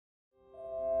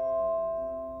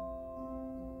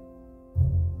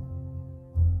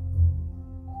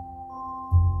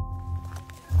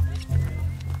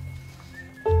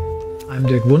I'm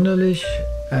Wunderlich,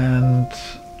 and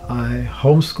I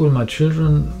homeschool my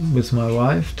children with my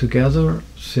wife together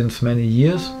since many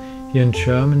years here in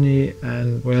Germany,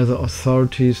 and where the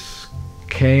authorities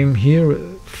came here,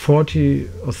 40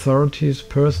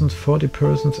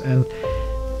 persons, and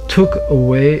took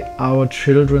away our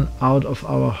children out of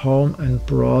our home and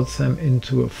brought them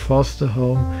into a foster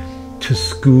home to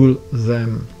school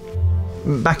them.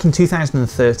 Back in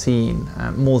 2013,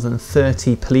 more than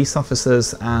 30 police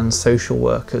officers and social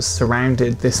workers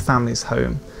surrounded this family's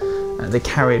home. They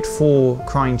carried 4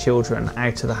 crying children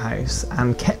out of the house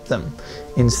and kept them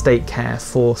in state care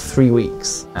for 3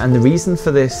 weeks. And the reason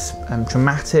for this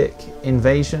dramatic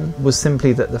invasion was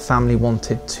simply that the family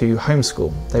wanted to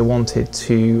homeschool. They wanted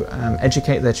to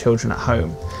educate their children at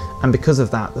home. And because of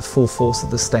that, the full force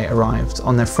of the state arrived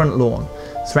on their front lawn,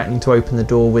 threatening to open the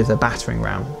door with a battering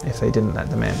ram if they didn't let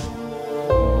them in.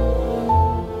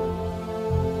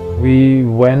 We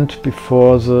went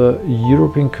before the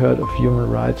European Court of Human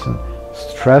Rights in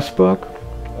Strasbourg.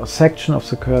 A section of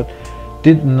the court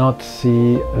did not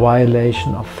see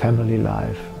violation of family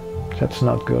life. That's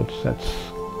not good, that's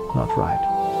not right.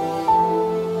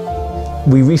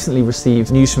 We recently received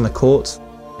news from the court.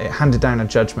 It handed down a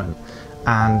judgment,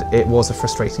 and it was a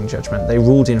frustrating judgment. They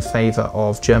ruled in favour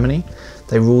of Germany.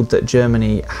 They ruled that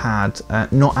Germany had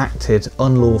not acted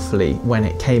unlawfully when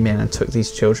it came in and took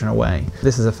these children away.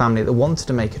 This is a family that wanted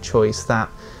to make a choice that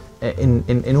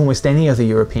in almost any other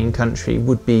European country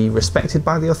would be respected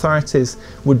by the authorities,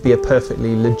 would be a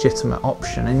perfectly legitimate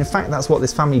option. And in fact, that's what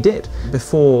this family did.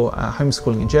 Before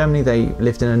homeschooling in Germany, they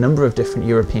lived in a number of different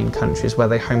European countries where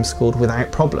they homeschooled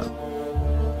without problem.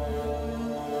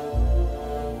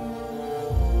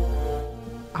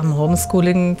 Am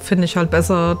Homeschooling finde ich halt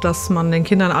besser, dass man den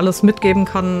Kindern alles mitgeben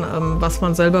kann, was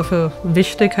man selber für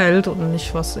wichtig hält und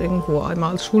nicht, was irgendwo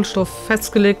einmal als Schulstoff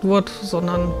festgelegt wird,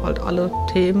 sondern halt alle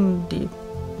Themen, die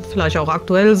vielleicht auch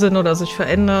aktuell sind oder sich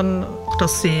verändern.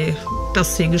 Dass die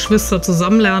Geschwister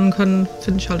zusammen lernen können,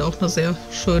 finde ich halt auch eine sehr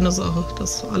schöne Sache,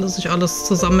 dass alle sich alles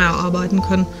zusammen erarbeiten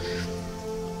können.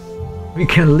 We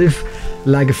can live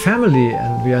like a family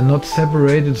and we are not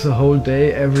separated the whole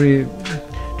day. Every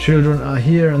children are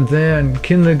here and there in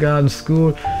kindergarten,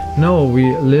 school. No,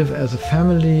 we live as a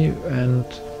family and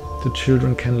the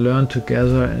children can learn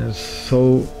together, and it's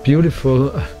so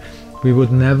beautiful. We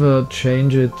would never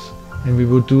change it, and we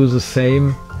would do the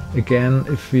same again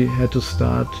if we had to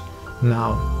start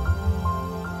now.